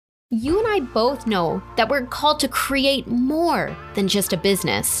You and I both know that we're called to create more than just a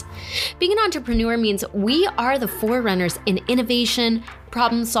business. Being an entrepreneur means we are the forerunners in innovation,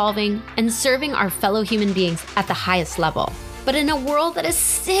 problem solving, and serving our fellow human beings at the highest level. But in a world that is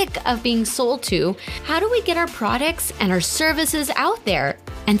sick of being sold to, how do we get our products and our services out there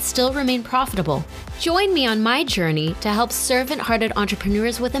and still remain profitable? Join me on my journey to help servant-hearted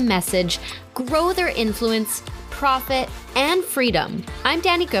entrepreneurs with a message grow their influence, profit, and freedom. I'm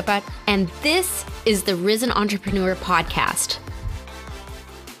Dani Gopat, and this is the Risen Entrepreneur Podcast.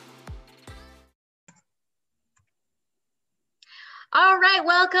 All right,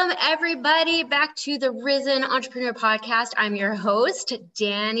 welcome everybody back to the Risen Entrepreneur Podcast. I'm your host,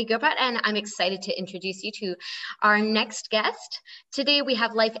 Dani Gopat, and I'm excited to introduce you to our next guest. Today we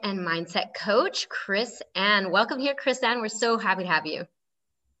have life and mindset coach, KrisAnn. Welcome here, KrisAnn. We're so happy to have you.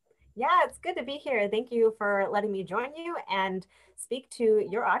 Yeah, it's good to be here. Thank you for letting me join you and speak to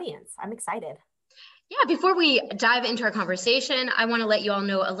your audience. I'm excited. Yeah, before we dive into our conversation, I want to let you all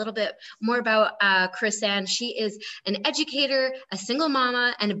know a little bit more about KrisAnn. She is an educator, a single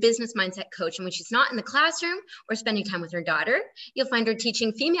mama, and a business mindset coach. And when she's not in the classroom or spending time with her daughter, you'll find her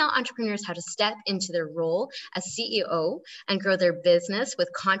teaching female entrepreneurs how to step into their role as CEO and grow their business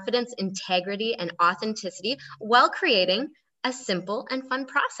with confidence, integrity, and authenticity while creating a simple and fun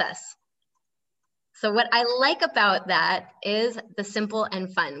process. So what I like about that is the simple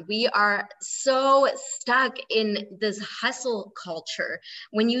and fun. We are so stuck in this hustle culture.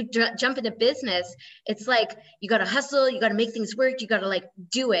 When you jump into business, it's like you got to hustle, you got to make things work, you got to like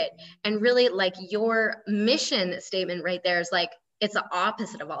do it. And really like your mission statement right there is like, it's the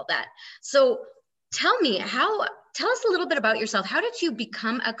opposite of all that. So tell us a little bit about yourself. How did you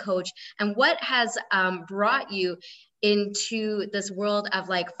become a coach, and what has brought you into this world of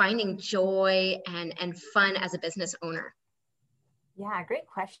like finding joy and fun as a business owner? Yeah, great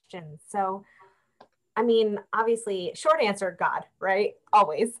question. So, I mean, obviously, short answer, God, right?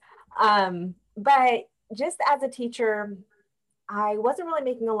 Always. But just as a teacher, I wasn't really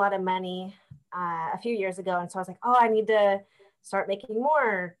making a lot of money a few years ago. And so I was like, oh, I need to start making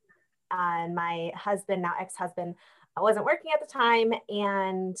more. And my husband, now ex-husband, I wasn't working at the time.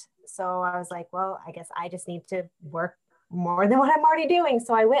 And so I was like, well, I guess I just need to work more than what I'm already doing.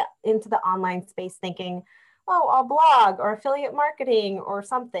 So I went into the online space thinking, oh, I'll blog or affiliate marketing or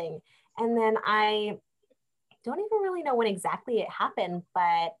something. And then I don't even really know when exactly it happened,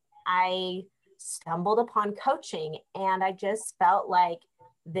 but I stumbled upon coaching and I just felt like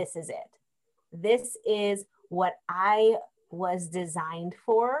this is it. This is what I was designed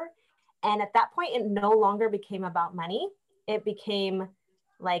for. And at that point, it no longer became about money. It became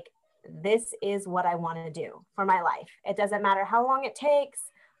like, this is what I want to do for my life. It doesn't matter how long it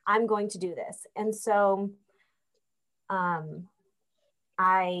takes. I'm going to do this. And so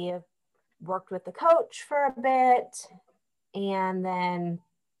I worked with the coach for a bit. And then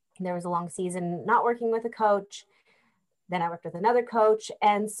there was a long season not working with a coach. Then I worked with another coach.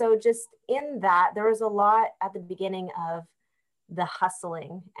 And so just in that, there was a lot at the beginning of the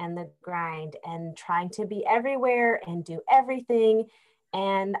hustling and the grind and trying to be everywhere and do everything.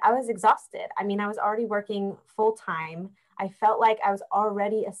 And I was exhausted. I mean, I was already working full time. I felt like I was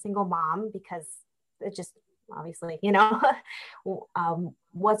already a single mom because it just obviously,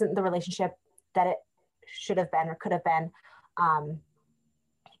 wasn't the relationship that it should have been or could have been.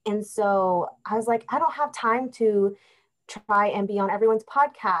 And so I was like, I don't have time to try and be on everyone's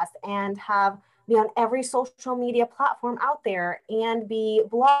podcast and be on every social media platform out there and be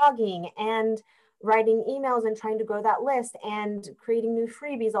blogging and writing emails and trying to grow that list and creating new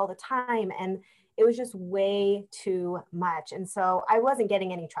freebies all the time. And it was just way too much. And so I wasn't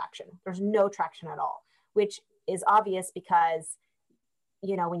getting any traction. There's no traction at all, which is obvious because,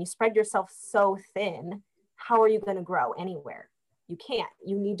 when you spread yourself so thin, how are you going to grow anywhere? You can't.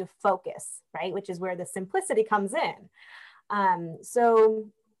 You need to focus, right? Which is where the simplicity comes in. So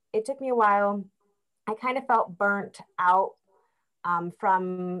it took me a while. I kind of felt burnt out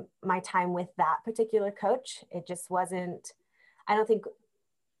from my time with that particular coach. It just wasn't, I don't think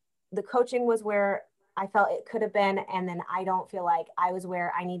the coaching was where I felt it could have been. And then I don't feel like I was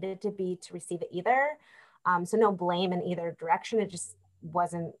where I needed to be to receive it either. So no blame in either direction. It just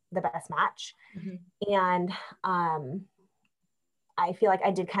wasn't the best match. Mm-hmm. And I feel like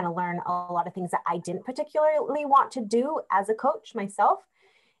I did kind of learn a lot of things that I didn't particularly want to do as a coach myself.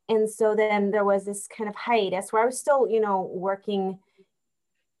 And so then there was this kind of hiatus where I was still, working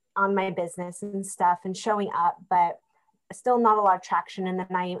on my business and stuff and showing up, but still not a lot of traction. And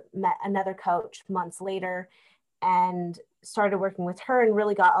then I met another coach months later and started working with her and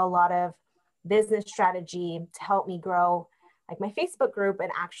really got a lot of business strategy to help me grow like my Facebook group and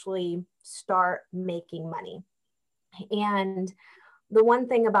actually start making money. And the one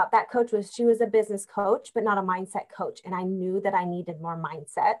thing about that coach was she was a business coach, but not a mindset coach. And I knew that I needed more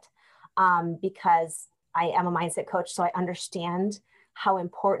mindset because I am a mindset coach. So I understand how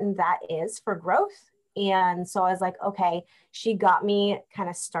important that is for growth. And so I was like, okay, she got me kind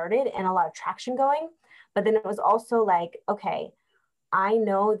of started and a lot of traction going. But then it was also like, okay, I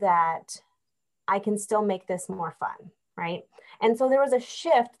know that I can still make this more fun, right? And so there was a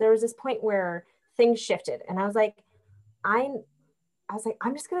shift. There was this point where things shifted. And I was like, I'm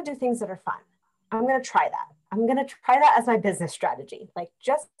just going to do things that are fun. I'm going to try that. I'm going to try that as my business strategy. Like,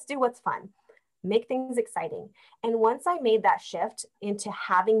 just do what's fun, make things exciting. And once I made that shift into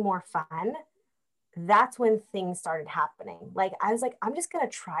having more fun, that's when things started happening. Like, I was like, I'm just going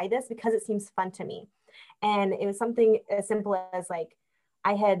to try this because it seems fun to me. And it was something as simple as like,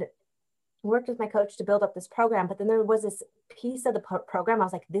 I had worked with my coach to build up this program, but then there was this piece of the program. I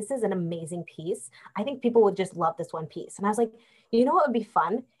was like, this is an amazing piece. I think people would just love this one piece. And I was like, you know what would be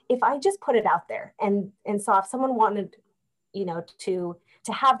fun if I just put it out there and saw if someone wanted, you know, to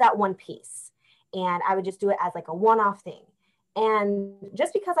have that one piece, and I would just do it as like a one-off thing. And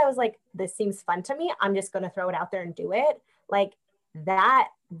just because I was like, this seems fun to me, I'm just going to throw it out there and do it. Like, that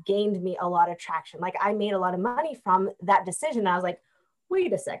gained me a lot of traction. Like, I made a lot of money from that decision. I was like,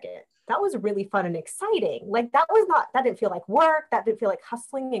 wait a second, that was really fun and exciting. Like, that didn't feel like work. That didn't feel like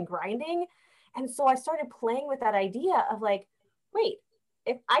hustling and grinding. And so I started playing with that idea of like, wait,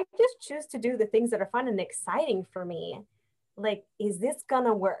 if I just choose to do the things that are fun and exciting for me, like, is this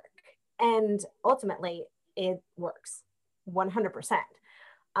gonna work? And ultimately it works 100%.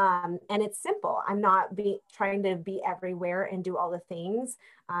 And it's simple. I'm not trying to be everywhere and do all the things,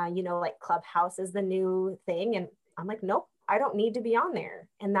 you know, like Clubhouse is the new thing. And I'm like, nope, I don't need to be on there,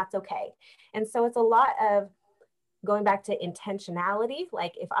 and that's okay. And so it's a lot of going back to intentionality.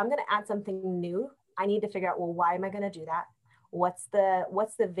 Like, if I'm going to add something new, I need to figure out, well, why am I going to do that? What's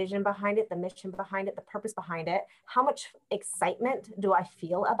the vision behind it, the mission behind it, the purpose behind it? How much excitement do I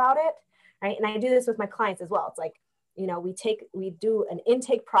feel about it? Right. And I do this with my clients as well. It's like, you know, we do an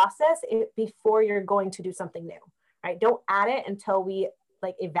intake process before you're going to do something new, right? Don't add it until we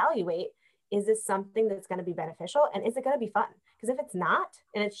like evaluate, is this something that's going to be beneficial? And is it going to be fun? Because if it's not,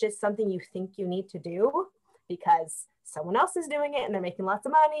 and it's just something you think you need to do because someone else is doing it and they're making lots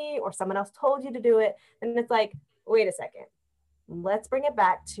of money, or someone else told you to do it, then it's like, wait a second, let's bring it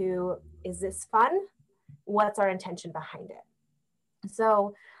back to, is this fun? What's our intention behind it?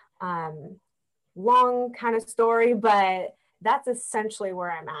 So, long kind of story, but that's essentially where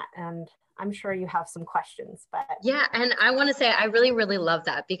I'm at. And I'm sure you have some questions, but. Yeah. And I want to say, I really, really love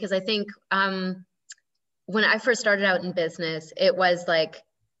that, because I think when I first started out in business, it was like,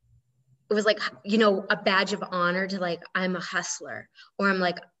 you know, a badge of honor to like, I'm a hustler, or I'm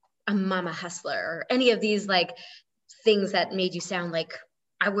like a mama hustler, or any of these like things that made you sound like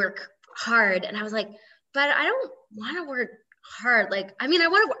I work hard. And I was like, but I don't want to work hard. Like, I mean,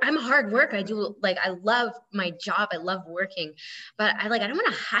 I'm a hard worker. I do, like, I love my job. I love working, but I don't want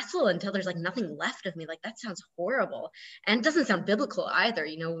to hustle until there's like nothing left of me. Like, that sounds horrible. And it doesn't sound biblical either.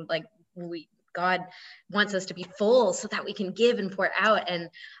 You know, like God wants us to be full so that we can give and pour out. And,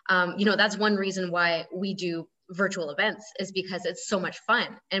 you know, that's one reason why we do virtual events, is because it's so much fun.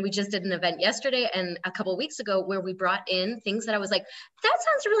 And we just did an event yesterday and a couple of weeks ago where we brought in things that I was like, that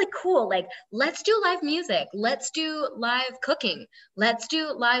sounds really cool. Like, let's do live music. Let's do live cooking. Let's do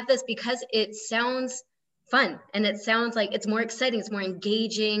live this, because it sounds fun and it sounds like it's more exciting. It's more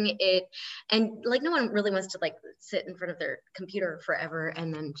engaging. And like, no one really wants to like sit in front of their computer forever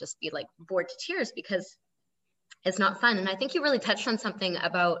and then just be like bored to tears, because it's not fun. And I think you really touched on something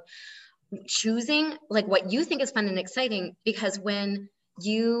about choosing like what you think is fun and exciting, because when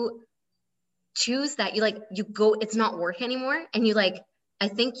you choose that, you go, it's not work anymore. And you like, I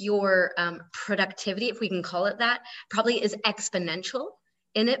think your productivity, if we can call it that, probably is exponential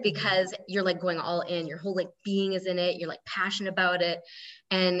in it, because you're like going all in, your whole like being is in it, you're like passionate about it,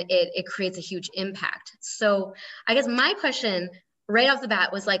 and it creates a huge impact. So I guess my question right off the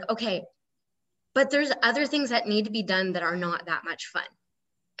bat was like, okay, but there's other things that need to be done that are not that much fun.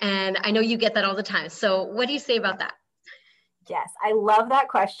 And I know you get that all the time. So what do you say about that? Yes, I love that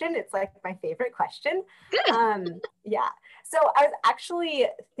question. It's like my favorite question. Good. Yeah. So I was actually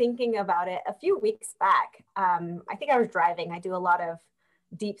thinking about it a few weeks back. I think I was driving. I do a lot of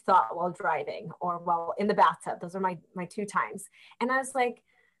deep thought while driving or while in the bathtub. Those are my two times. And I was like,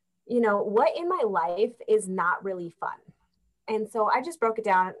 you know, what in my life is not really fun? And so I just broke it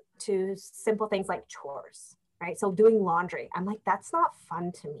down to simple things like chores, right? So doing laundry, I'm like, that's not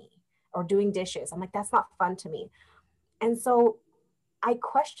fun to me. Or doing dishes, I'm like, that's not fun to me. And so I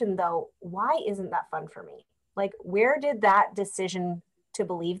question though, why isn't that fun for me? Like, where did that decision to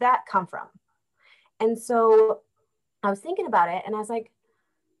believe that come from? And so I was thinking about it and I was like,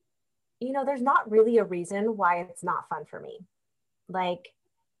 there's not really a reason why it's not fun for me. Like,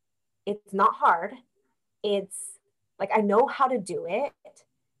 it's not hard. It's like, I know how to do it.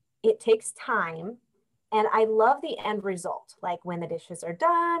 It takes time. And I love the end result, like when the dishes are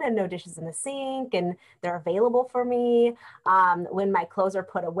done and no dishes in the sink and they're available for me. When my clothes are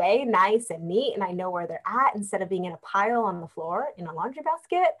put away nice and neat and I know where they're at instead of being in a pile on the floor in a laundry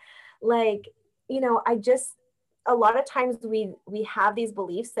basket. Like, a lot of times we have these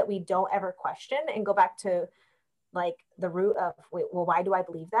beliefs that we don't ever question and go back to like the root of, wait, well, why do I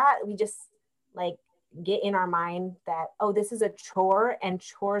believe that? We just like get in our mind that, oh, this is a chore and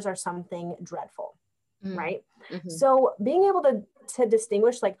chores are something dreadful. Right. Mm-hmm. So being able to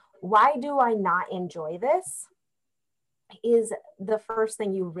distinguish, like, why do I not enjoy this is the first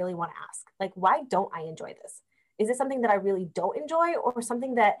thing you really want to ask. Like, why don't I enjoy this? Is it something that I really don't enjoy or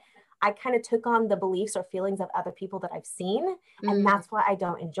something that I kind of took on the beliefs or feelings of other people that I've seen? Mm-hmm. And that's why I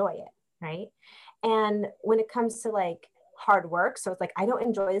don't enjoy it. Right. And when it comes to like hard work, so it's like, I don't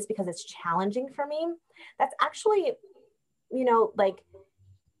enjoy this because it's challenging for me. That's actually, like,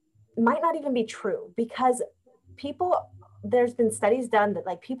 might not even be true because there's been studies done that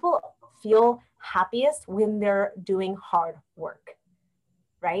like people feel happiest when they're doing hard work,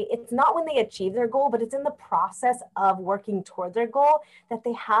 right? It's not when they achieve their goal, but it's in the process of working toward their goal that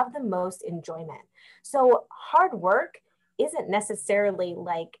they have the most enjoyment. So hard work isn't necessarily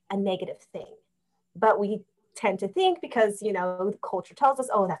like a negative thing, but we tend to think because, the culture tells us,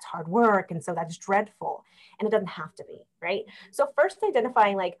 oh, that's hard work. And so that's dreadful. And it doesn't have to be, right? So first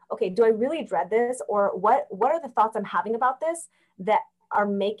identifying like, okay, do I really dread this? Or what are the thoughts I'm having about this that are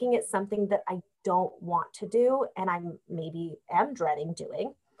making it something that I don't want to do and I maybe am dreading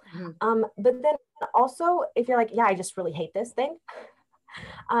doing? Mm-hmm. But then also, if you're like, yeah, I just really hate this thing,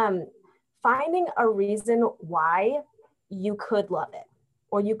 finding a reason why you could love it,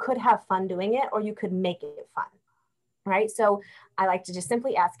 or you could have fun doing it, or you could make it fun, right? So I like to just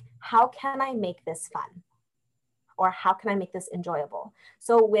simply ask, how can I make this fun? Or how can I make this enjoyable?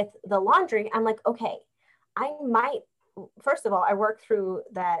 So with the laundry, I'm like, okay, first of all, I work through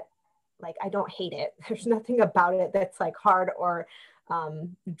that, like, I don't hate it. There's nothing about it that's like hard or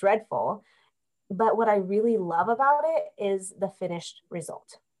dreadful. But what I really love about it is the finished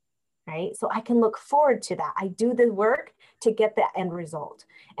result. Right? So I can look forward to that. I do the work to get the end result.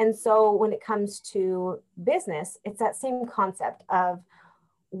 And so when it comes to business, it's that same concept of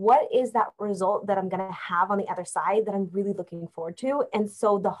what is that result that I'm going to have on the other side that I'm really looking forward to. And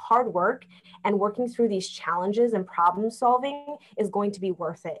so the hard work and working through these challenges and problem solving is going to be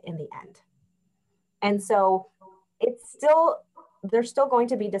worth it in the end. And so there's still going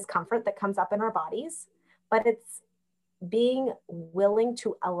to be discomfort that comes up in our bodies, but it's being willing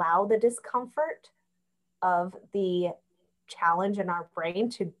to allow the discomfort of the challenge in our brain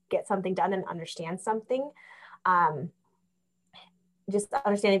to get something done and understand something. Just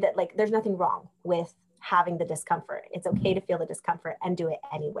understanding that like there's nothing wrong with having the discomfort. It's okay to feel the discomfort and do it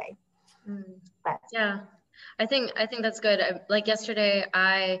anyway. But yeah, I think that's good. Like yesterday,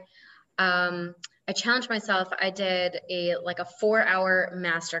 I challenged myself. I did a 4-hour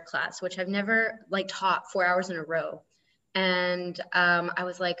master class, which I've never taught 4 hours in a row. And I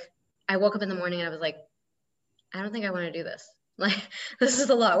was like, I woke up in the morning and I was like, I don't think I want to do this. Like, this is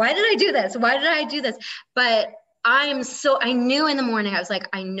a lot. Why did I do this? Why did I do this? But I knew in the morning, I was like,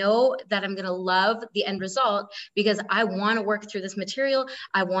 I know that I'm going to love the end result because I want to work through this material.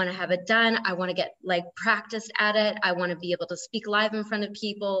 I want to have it done. I want to get practiced at it. I want to be able to speak live in front of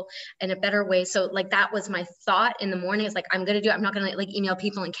people in a better way. So that was my thought in the morning. It's I'm going to do it. I'm not going to email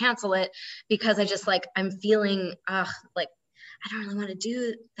people and cancel it because I just I'm feeling I don't really want to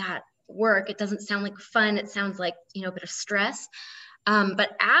do that work. It doesn't sound like fun. It sounds like, a bit of stress.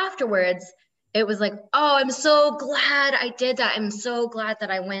 But afterwards, it was oh, I'm so glad I did that. I'm so glad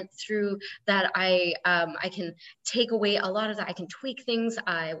that I went through that. I can take away a lot of that. I can tweak things.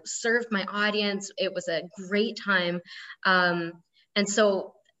 I served my audience. It was a great time. And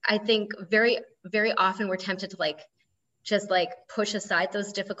so I think very, very often we're tempted to just push aside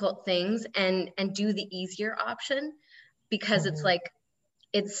those difficult things and do the easier option because it's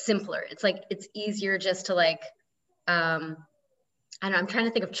it's simpler. It's easier just to I don't know, I'm trying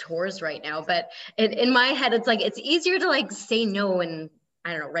to think of chores right now, but in my head, it's easier to say no and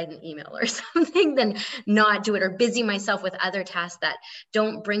I don't know, write an email or something than not do it or busy myself with other tasks that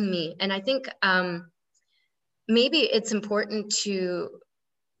don't bring me. And I think maybe it's important to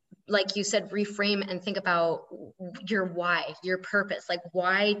like you said, reframe and think about your why, your purpose. Like,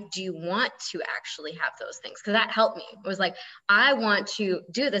 why do you want to actually have those things? Because that helped me. It was like, I want to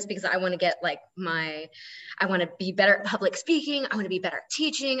do this because I want to get like I want to be better at public speaking. I want to be better at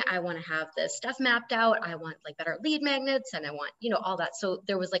teaching. I want to have this stuff mapped out. I want like better lead magnets, and I want, you know, all that. So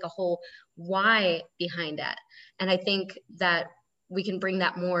there was like a whole why behind that. And I think that we can bring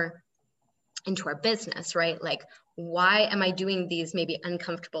that more into our business, right? Like, why am I doing these maybe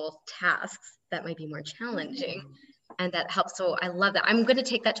uncomfortable tasks that might be more challenging? And that helps. So I love that. I'm going to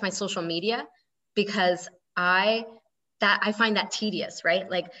take that to my social media, because I find that tedious, right?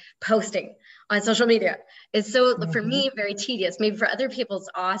 Like posting on social media is so, for me, very tedious. Maybe for other people it's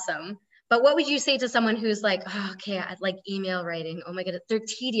awesome. But what would you say to someone who's like, oh, okay, I like email writing. Oh my goodness, they're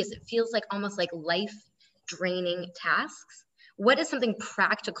tedious. It feels like almost like life draining tasks. What is something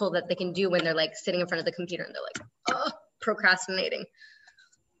practical that they can do when they're like sitting in front of the computer and they're like, oh, procrastinating?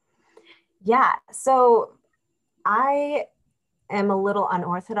 Yeah. So I am a little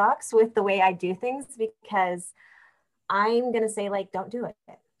unorthodox with the way I do things, because I'm going to say, like, don't do it.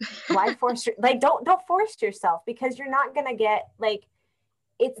 Why force don't force yourself, because you're not going to get, like,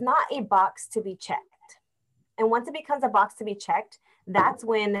 it's not a box to be checked. And once it becomes a box to be checked, that's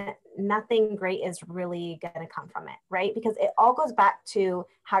when nothing great is really going to come from it, right? Because it all goes back to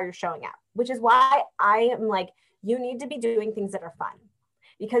how you're showing up, which is why I am like, you need to be doing things that are fun,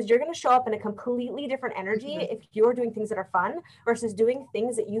 because you're going to show up in a completely different energy if you're doing things that are fun versus doing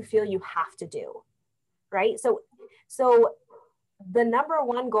things that you feel you have to do, right? So the number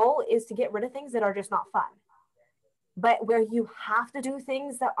one goal is to get rid of things that are just not fun. But where you have to do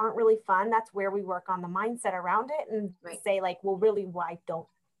things that aren't really fun, that's where we work on the mindset around it and say, like, well, really, why don't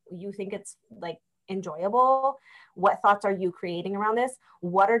you think it's like enjoyable? What thoughts are you creating around this?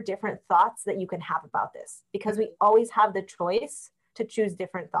 What are different thoughts that you can have about this? Because we always have the choice to choose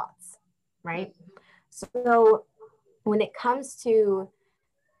different thoughts, right? So when it comes to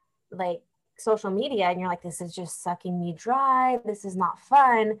like social media and you're like, this is just sucking me dry, this is not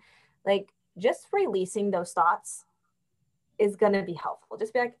fun, like, just releasing those thoughts is going to be helpful.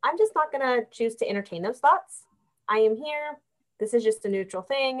 Just be like, I'm just not going to choose to entertain those thoughts. I am here. This is just a neutral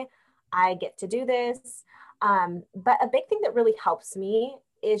thing. I get to do this. But a big thing that really helps me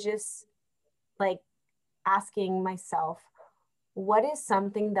is just like asking myself, what is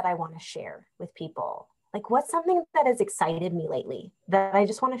something that I want to share with people? Like, what's something that has excited me lately that I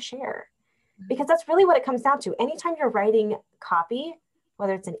just want to share? Because that's really what it comes down to. Anytime you're writing copy,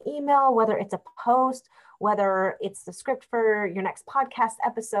 whether it's an email, whether it's a post, whether it's the script for your next podcast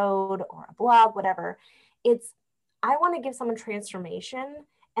episode or a blog, whatever, it's, I want to give someone transformation.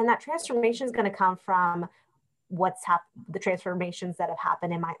 And that transformation is going to come from the transformations that have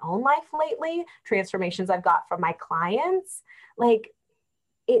happened in my own life lately, transformations I've got from my clients. Like,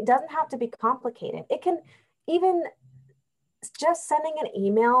 it doesn't have to be complicated. It can even just sending an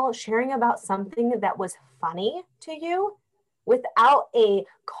email, sharing about something that was funny to you without a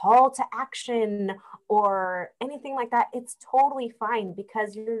call to action or anything like that. It's totally fine,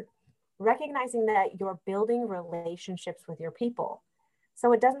 because you're recognizing that you're building relationships with your people.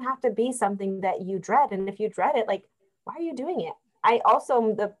 So it doesn't have to be something that you dread. And if you dread it, like, why are you doing it? I also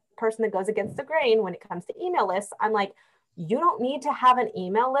am the person that goes against the grain when it comes to email lists. I'm like, you don't need to have an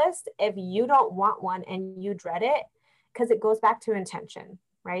email list if you don't want one and you dread it, because it goes back to intention,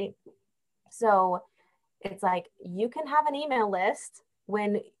 right? So it's like, you can have an email list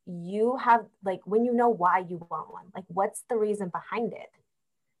when you have, like, when you know why you want one, like, what's the reason behind it?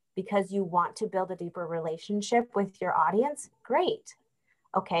 Because you want to build a deeper relationship with your audience. Great.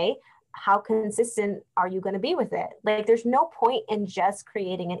 Okay. How consistent are you going to be with it? Like, there's no point in just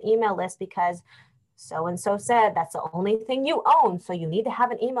creating an email list because so-and-so said that's the only thing you own. So you need to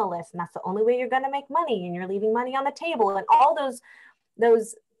have an email list, and that's the only way you're going to make money, and you're leaving money on the table, and all those,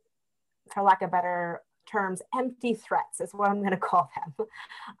 for lack of better terms, empty threats is what I'm going to call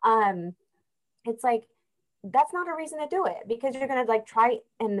them. It's like, that's not a reason to do it, because you're going to like try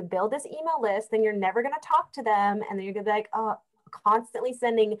and build this email list, then you're never going to talk to them. And then you're going to be like, oh, constantly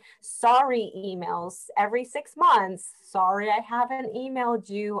sending sorry emails every 6 months. Sorry, I haven't emailed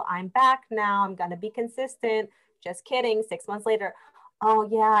you. I'm back now. I'm going to be consistent. Just kidding. 6 months later, oh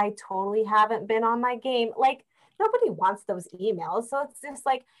yeah, I totally haven't been on my game. Like, nobody wants those emails. So it's just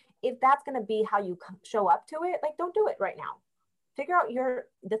like, if that's going to be how you show up to it, like, don't do it right now. Figure out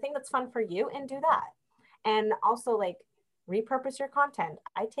the thing that's fun for you and do that. And also, like, repurpose your content.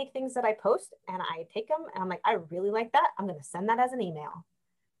 I take things that I post and I take them and I'm like, I really like that. I'm going to send that as an email.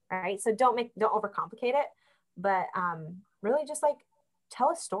 Right. So don't overcomplicate it, but really just like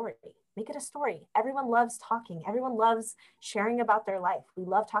tell a story. make it a story. Everyone loves talking. Everyone loves sharing about their life. We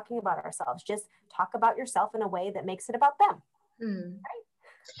love talking about ourselves. Just talk about yourself in a way that makes it about them. Right?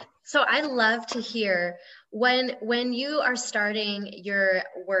 So I love to hear when you are starting your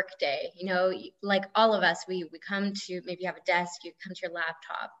work day, you know, like all of us, we come to, maybe you have a desk, you come to your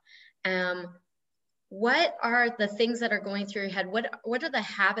laptop. What are the things that are going through your head? What are the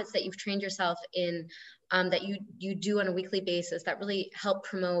habits that you've trained yourself in, that you do on a weekly basis that really help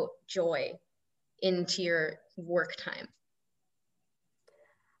promote joy into your work time?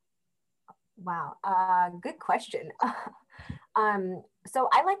 Wow, good question. So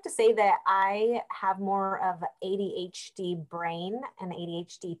I like to say that I have more of ADHD brain and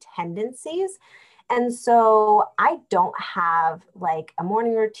ADHD tendencies. And so I don't have like a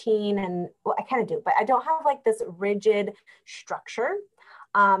morning routine, and well, I kind of do, but I don't have like this rigid structure.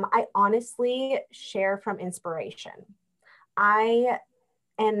 I honestly share from inspiration.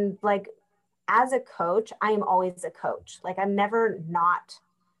 And like, as a coach, I am always a coach. Like, I'm never not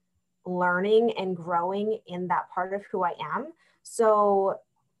learning and growing in that part of who I am. So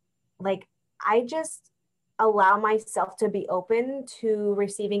like, I just allow myself to be open to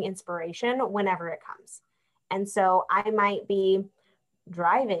receiving inspiration whenever it comes. And so I might be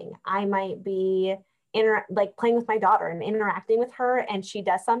driving, I might be like playing with my daughter and interacting with her, and she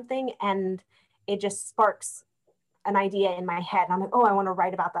does something and it just sparks an idea in my head. And I'm like, oh, I want to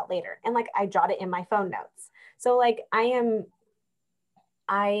write about that later. And like, I jot it in my phone notes. So like, I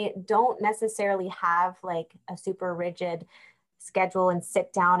don't necessarily have like a super rigid schedule and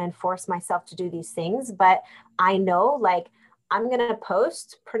sit down and force myself to do these things, but I know like I'm going to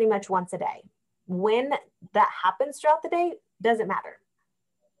post pretty much once a day. When that happens throughout the day doesn't matter.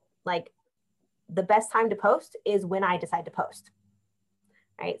 Like, the best time to post is when I decide to post.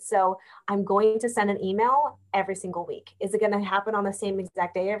 Right? So I'm going to send an email every single week. Is it going to happen on the same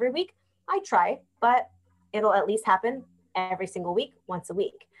exact day every week? I try, but it'll at least happen every single week, once a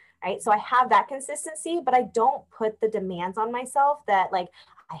week. Right? So I have that consistency, but I don't put the demands on myself that like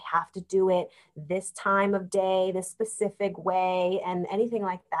I have to do it this time of day, this specific way, and anything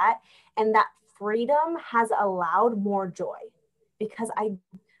like that. And that freedom has allowed more joy, because I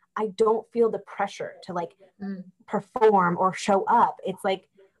don't feel the pressure to like perform or show up. It's like,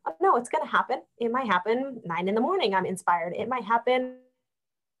 oh, no, it's going to happen. It might happen 9 a.m. I'm inspired. It might happen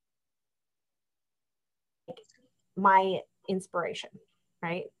like my inspiration,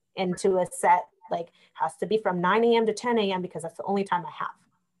 right? And to a set, like, has to be from 9 a.m. to 10 a.m. because that's the only time I have.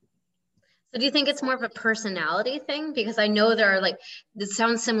 So do you think it's more of a personality thing? Because I know there are like, this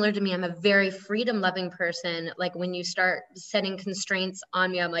sounds similar to me. I'm a very freedom loving person. Like, when you start setting constraints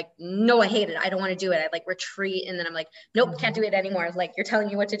on me, I'm like, no, I hate it. I don't want to do it. I like retreat. And then I'm like, nope, can't do it anymore. Like, you're telling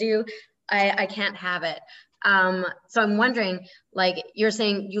me what to do. I can't have it. So I'm wondering, like, you're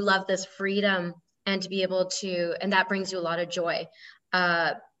saying you love this freedom and to be able to, and that brings you a lot of joy.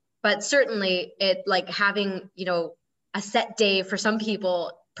 But certainly it, like, having, you know, a set day for some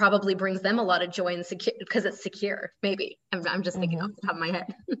people probably brings them a lot of joy and secure, because it's secure. Maybe I'm just thinking off the top of my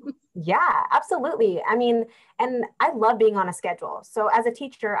head. Yeah, absolutely. I mean, and I love being on a schedule. So as a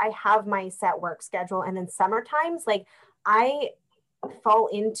teacher, I have my set work schedule, and then summer times, like, I fall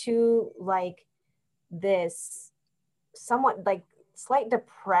into like this somewhat like slight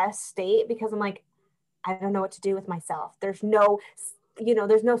depressed state, because I'm like, I don't know what to do with myself. There's no,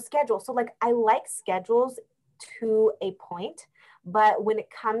 there's no schedule. So like, I like schedules to a point, but when it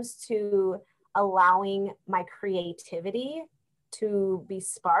comes to allowing my creativity to be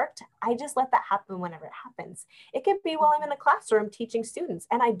sparked, I just let that happen whenever it happens. It could be while I'm in the classroom teaching students,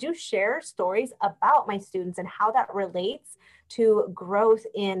 and I do share stories about my students and how that relates to growth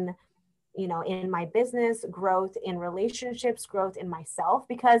in, in my business, growth in relationships, growth in myself,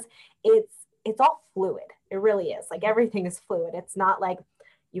 because it's all fluid. It really is. Like, everything is fluid. It's not like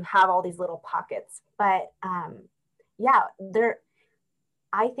you have all these little pockets, but yeah,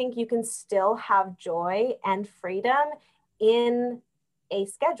 I think you can still have joy and freedom in a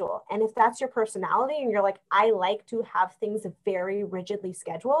schedule. And if that's your personality and you're like, I like to have things very rigidly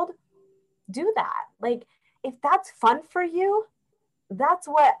scheduled, do that. Like, if that's fun for you, that's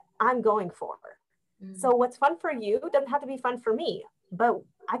what I'm going for. So what's fun for you doesn't have to be fun for me, but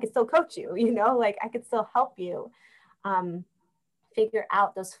I could still coach you, like, I could still help you figure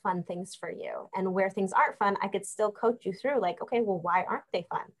out those fun things for you. And where things aren't fun, I could still coach you through, like, okay, well, why aren't they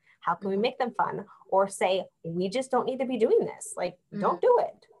fun? How can we make them fun? Or say, we just don't need to be doing this. Like, don't do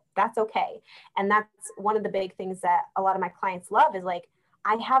it. That's okay. And that's one of the big things that a lot of my clients love, is like,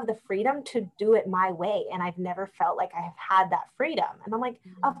 I have the freedom to do it my way. And I've never felt like I have had that freedom. And I'm like,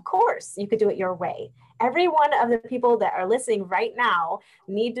 of course you could do it your way. Every one of the people that are listening right now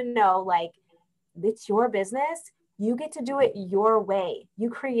need to know, like, it's your business. You get to do it your way.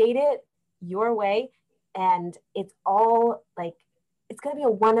 You create it your way. And it's all like, it's going to be a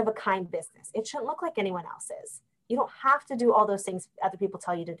one of a kind business. It shouldn't look like anyone else's. You don't have to do all those things other people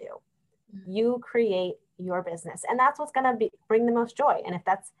tell you to do. You create your business, and that's what's going to bring the most joy. And if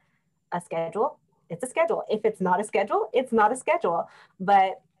that's a schedule, it's a schedule. If it's not a schedule, it's not a schedule.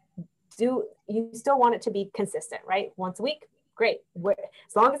 But you still want it to be consistent, right? Once a week, great.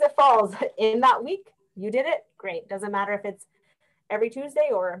 As long as it falls in that week, you did it, great. Doesn't matter if it's every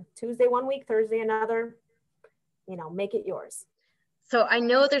Tuesday or Tuesday one week, Thursday another, make it yours. So I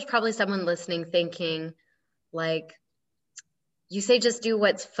know there's probably someone listening thinking, like, you say just do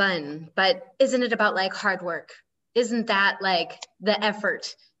what's fun, but isn't it about like hard work? Isn't that like the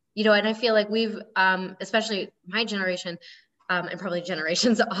effort? And I feel like we've, especially my generation, and probably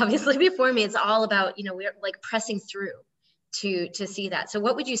generations obviously before me, it's all about, we're like pressing through to see that. So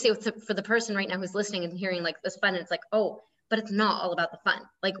what would you say for the person right now who's listening and hearing like this fun, and it's like, oh, but it's not all about the fun.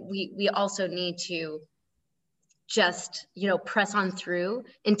 Like we also need to just, press on through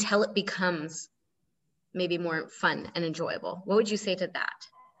until it becomes maybe more fun and enjoyable. What would you say to that?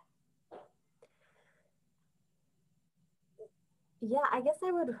 Yeah, I guess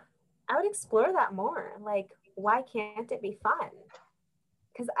I would explore that more. Like, why can't it be fun?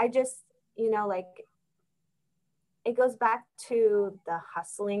 Because I just, like, it goes back to the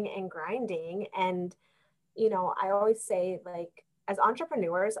hustling and grinding. And, I always say, like, as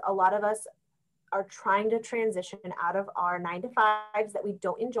entrepreneurs, a lot of us are trying to transition out of our 9-to-5s that we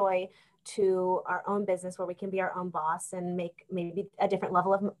don't enjoy to our own business where we can be our own boss and make maybe a different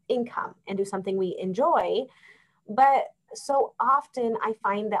level of income and do something we enjoy. But so often I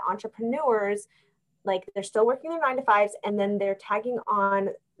find that entrepreneurs, like, they're still working their 9-to-5s and then they're tagging on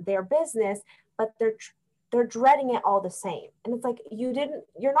their business, but they're dreading it all the same. And it's like,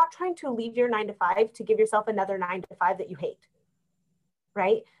 you're not trying to leave your 9-to-5 to give yourself another 9-to-5 that you hate.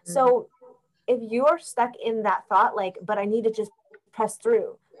 Right. Mm-hmm. So if you're stuck in that thought, like, but I need to just press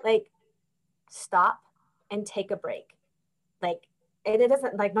through, like, stop and take a break. Like, and it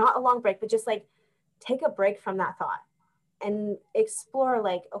doesn't, like, not a long break, but just like take a break from that thought and explore,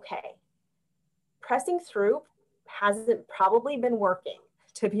 like, okay, pressing through hasn't probably been working,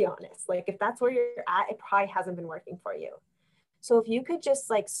 to be honest. Like, if that's where you're at, it probably hasn't been working for you. So if you could just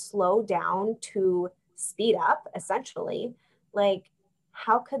like slow down to speed up, essentially, like,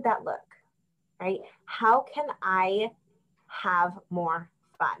 how could that look? Right? How can I have more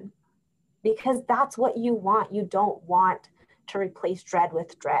fun? Because that's what you want. You don't want to replace dread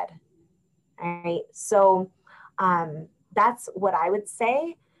with dread. Right? So that's what I would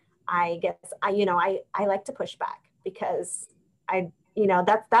say. I guess I like to push back because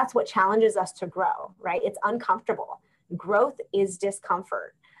that's what challenges us to grow, right? It's uncomfortable. Growth is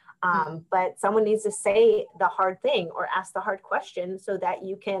discomfort. But someone needs to say the hard thing or ask the hard question so that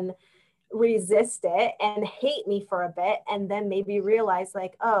you can resist it and hate me for a bit and then maybe realize,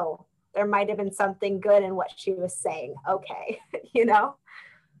 like, oh, there might have been something good in what she was saying. Okay. So.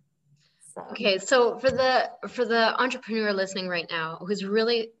 Okay. So for the entrepreneur listening right now who's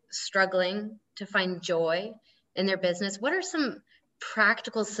really struggling to find joy in their business, what are some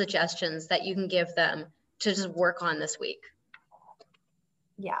practical suggestions that you can give them to just work on this week?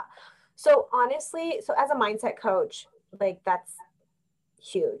 Yeah. So honestly, as a mindset coach, like, that's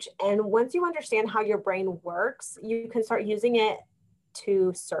huge. And once you understand how your brain works, you can start using it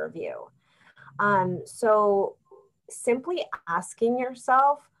to serve you. So simply asking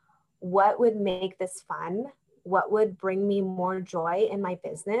yourself, what would make this fun? What would bring me more joy in my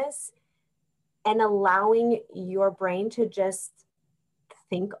business? And allowing your brain to just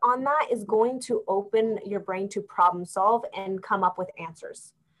think on that is going to open your brain to problem solve and come up with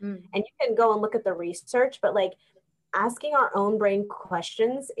answers. And you can go and look at the research, but like, asking our own brain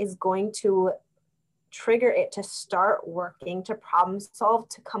questions is going to trigger it to start working, to problem solve,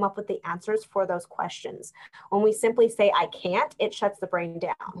 to come up with the answers for those questions. When we simply say, I can't, it shuts the brain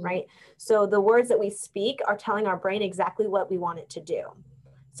down, right? So the words that we speak are telling our brain exactly what we want it to do.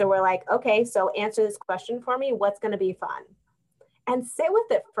 So we're like, okay, so answer this question for me. What's going to be fun? And sit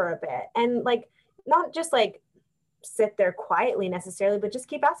with it for a bit. And like, not just like sit there quietly necessarily, but just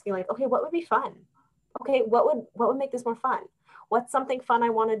keep asking, like, okay, what would be fun? Okay, what would make this more fun? What's something fun I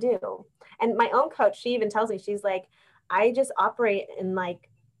want to do? And my own coach, she even tells me, she's like, I just operate in like,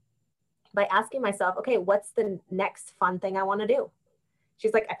 by asking myself, okay, what's the next fun thing I want to do?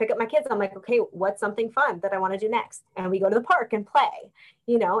 she's like, I pick up my kids. I'm like, okay, what's something fun that I want to do next? And we go to the park and play,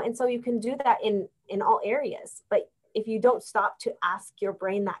 you know? And so you can do that in all areas. But if you don't stop to ask your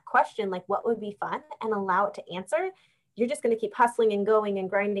brain that question, like what would be fun, and allow it to answer, you're just going to keep hustling and going and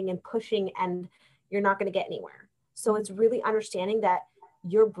grinding and pushing, and you're not going to get anywhere. So it's really understanding that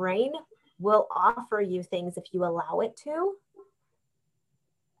your brain will offer you things if you allow it to,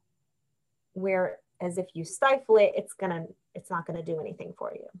 whereas if you stifle it, it's not going to do anything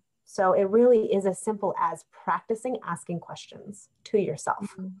for you. So it really is as simple as practicing asking questions to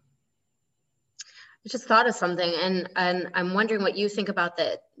yourself. Mm-hmm. I just thought of something, and I'm wondering what you think about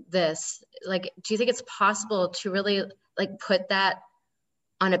this. Like, do you think it's possible to really like put that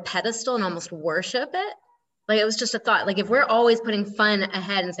on a pedestal and almost worship it? Like, it was just a thought. Like, if we're always putting fun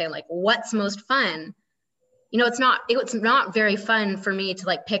ahead and saying like, what's most fun? You know, it's not very fun for me to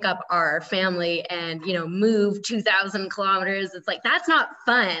like pick up our family and, you know, move 2,000 kilometers. It's like, that's not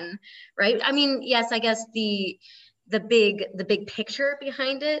fun, right? I mean, yes, I guess the big picture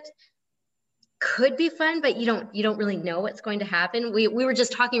behind it could be fun, but you don't really know what's going to happen. We were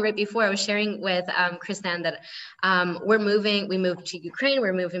just talking right before. I was sharing with KrisAnn that we moved to Ukraine,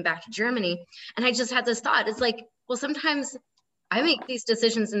 we're moving back to Germany, and I just had this thought. It's like, well, sometimes I make these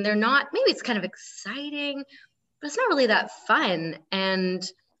decisions and they're not, maybe it's kind of exciting, but it's not really that fun. And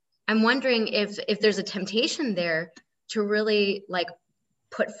I'm wondering if there's a temptation there to really like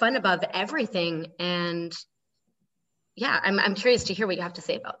put fun above everything. And yeah, I'm curious to hear what you have to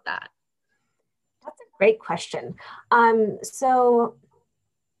say about that. That's a great question. So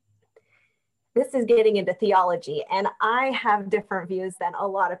this is getting into theology, and I have different views than a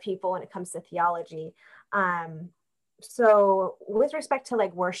lot of people when it comes to theology. So with respect to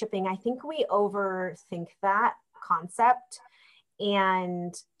like worshiping, I think we overthink that concept,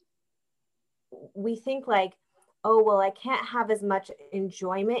 and we think like, oh, well, I can't have as much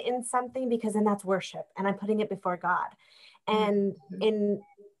enjoyment in something because then that's worship and I'm putting it before God. And in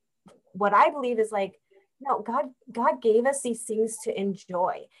what I believe is like, no, God gave us these things to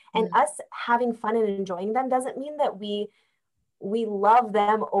enjoy, and us having fun and enjoying them doesn't mean that we love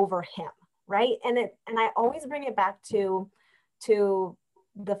them over him. Right. And I always bring it back to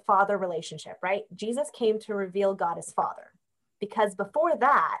the father relationship, right? Jesus came to reveal God as father, because before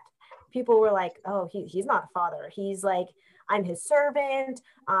that, people were like, oh, he's not a father. He's like, I'm his servant.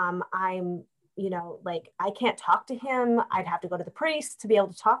 I'm, you know, like I can't talk to him. I'd have to go to the priest to be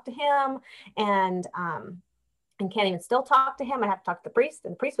able to talk to him, and can't even still talk to him. I'd have to talk to the priest,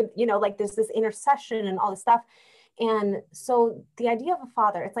 and the priest would, you know, like there's this intercession and all this stuff. And so the idea of a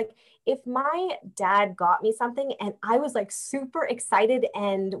father, it's like if my dad got me something and I was like super excited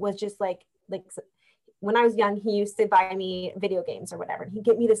and was just like when I was young, he used to buy me video games or whatever. He'd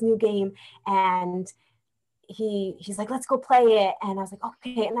get me this new game and he's like, let's go play it. And I was like,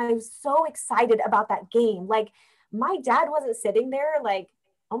 okay. And I was so excited about that game. Like my dad wasn't sitting there like,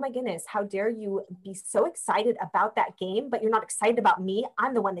 oh my goodness, how dare you be so excited about that game, but you're not excited about me.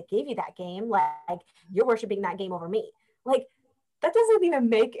 I'm the one that gave you that game. Like you're worshiping that game over me. Like that doesn't even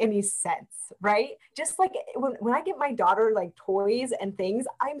make any sense, right? Just like when I get my daughter like toys and things,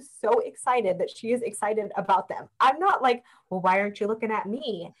 I'm so excited that she is excited about them. I'm not like, well, why aren't you looking at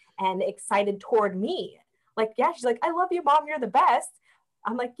me and excited toward me? Like, yeah, she's like, I love you, mom, you're the best.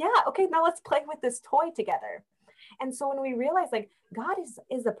 I'm like, yeah, okay, now let's play with this toy together. And so when we realize like God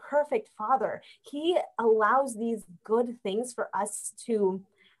is a perfect father, he allows these good things for us to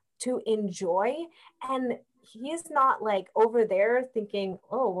enjoy. And he is not like over there thinking,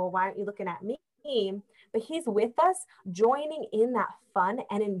 oh, well, why aren't you looking at me? But he's with us, joining in that fun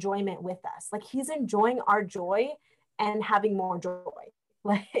and enjoyment with us. Like he's enjoying our joy and having more joy.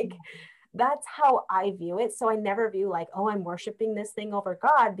 Like that's how I view it. So I never view like, oh, I'm worshiping this thing over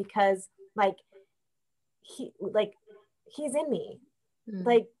God, because like he's in me.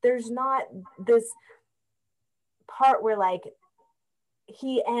 Like there's not this part where like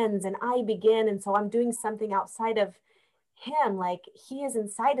he ends and I begin, and so I'm doing something outside of him. Like he is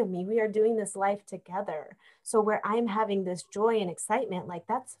inside of me. We are doing this life together. So where I'm having this joy and excitement, like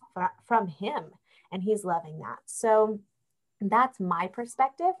that's from him, and he's loving that. So that's my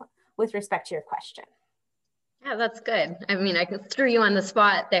perspective with respect to your question. Yeah, that's good. I mean, I threw you on the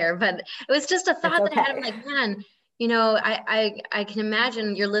spot there, but it was just a thought that I had. I'm like, man, you know, I can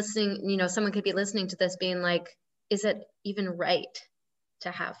imagine you're listening, you know, someone could be listening to this being like, is it even right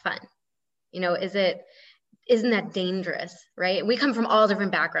to have fun? You know, isn't that dangerous, right? We come from all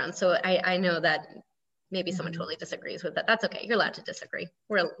different backgrounds. So I know that maybe someone totally disagrees with that. That's okay. You're allowed to disagree.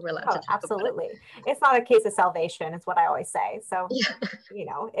 We're allowed to talk absolutely. About it. It's not a case of salvation. It's what I always say. So, you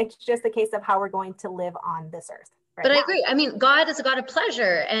know, it's just a case of how we're going to live on this earth. right But I now. agree. I mean, God is a God of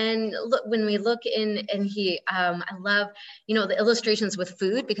pleasure. And look, when we look in, and I love, the illustrations with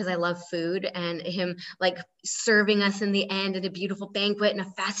food, because I love food, and him like serving us in the end at a beautiful banquet and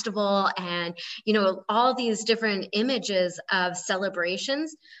a festival, and, all these different images of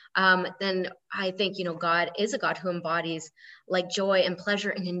celebrations. Then I think, God is a God who embodies like joy and pleasure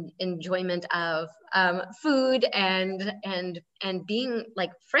and enjoyment of food and being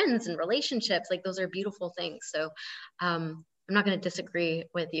like friends and relationships. Like those are beautiful things. So I'm not going to disagree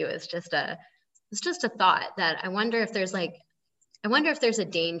with you. It's just a thought that I wonder if there's a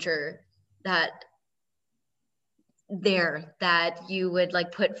danger that you would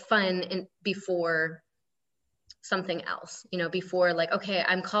like put fun in before something else, before like, okay,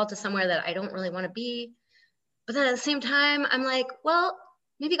 I'm called to somewhere that I don't really want to be. But then at the same time, I'm like, well,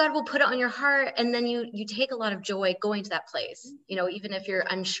 maybe God will put it on your heart, and then you take a lot of joy going to that place, even if you're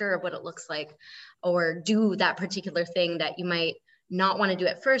unsure of what it looks like, or do that particular thing that you might not want to do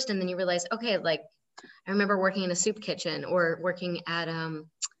at first. And then you realize, okay, like I remember working in a soup kitchen or working at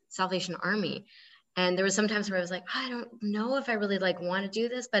Salvation Army. And there was some times where I was like, I don't know if I really like want to do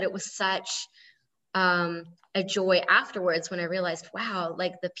this, but it was such a joy afterwards when I realized, wow,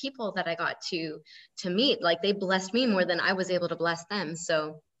 like the people that I got to meet, like they blessed me more than I was able to bless them.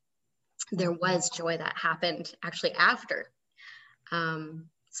 So there was joy that happened actually after.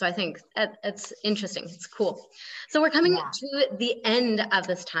 So I think it's interesting. It's cool. So we're coming to the end of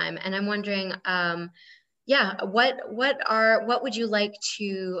this time, and I'm wondering, what would you like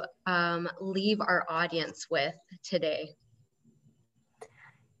to leave our audience with today?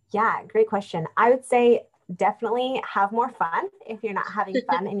 Yeah, great question. I would say definitely have more fun if you're not having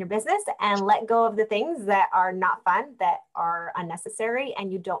fun in your business, and let go of the things that are not fun, that are unnecessary,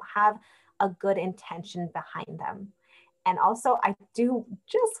 and you don't have a good intention behind them. And also, I do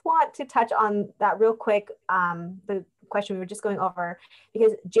just want to touch on that real quick, the question we were just going over,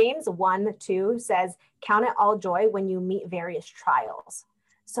 because James 1:2 says, count it all joy when you meet various trials.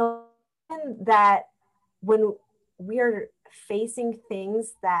 So that when we're facing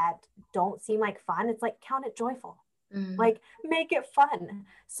things that don't seem like fun, it's like, count it joyful. Like, make it fun.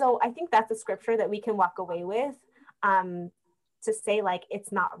 So I think that's a scripture that we can walk away with, to say like,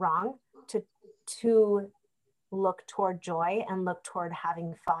 it's not wrong to look toward joy and look toward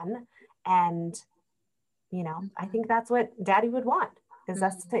having fun. And, I think that's what Daddy would want, is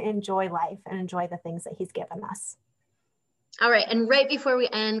us to enjoy life and enjoy the things that he's given us. All right. And right before we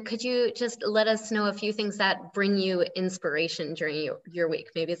end, could you just let us know a few things that bring you inspiration during your week?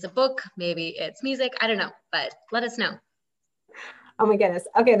 Maybe it's a book, maybe it's music. I don't know, but let us know. Oh my goodness.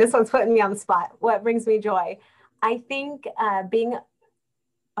 Okay. This one's putting me on the spot. What brings me joy? I think being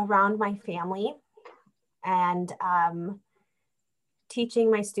around my family and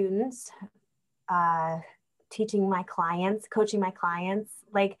teaching my students, teaching my clients, coaching my clients.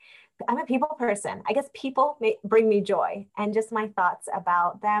 Like, I'm a people person. I guess people bring me joy, and just my thoughts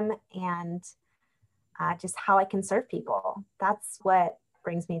about them, and just how I can serve people. That's what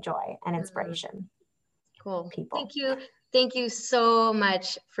brings me joy and inspiration. Cool. People. Thank you. Thank you so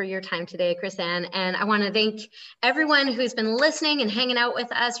much for your time today, KrisAnn. And I want to thank everyone who's been listening and hanging out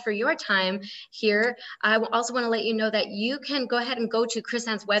with us for your time here. I also want to let you know that you can go ahead and go to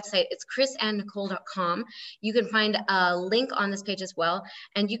KrisAnn's website. It's KrisAnnNicole.com. You can find a link on this page as well.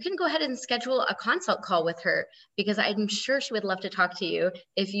 And you can go ahead and schedule a consult call with her, because I'm sure she would love to talk to you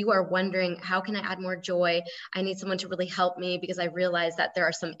if you are wondering, how can I add more joy? I need someone to really help me, because I realize that there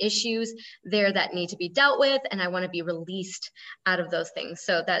are some issues there that need to be dealt with, and I want to be released out of those things.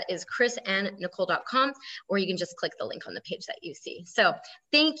 So that is KrisAnnNicole.com, or you can just click the link on the page that you see. So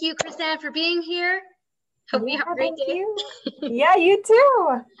thank you, KrisAnn, for being here. Hope you have a great day. Yeah, you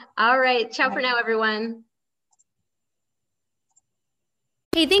too. All right. Ciao for now, everyone.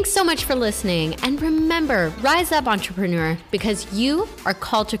 Hey, thanks so much for listening. And remember, rise up, entrepreneur, because you are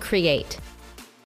called to create.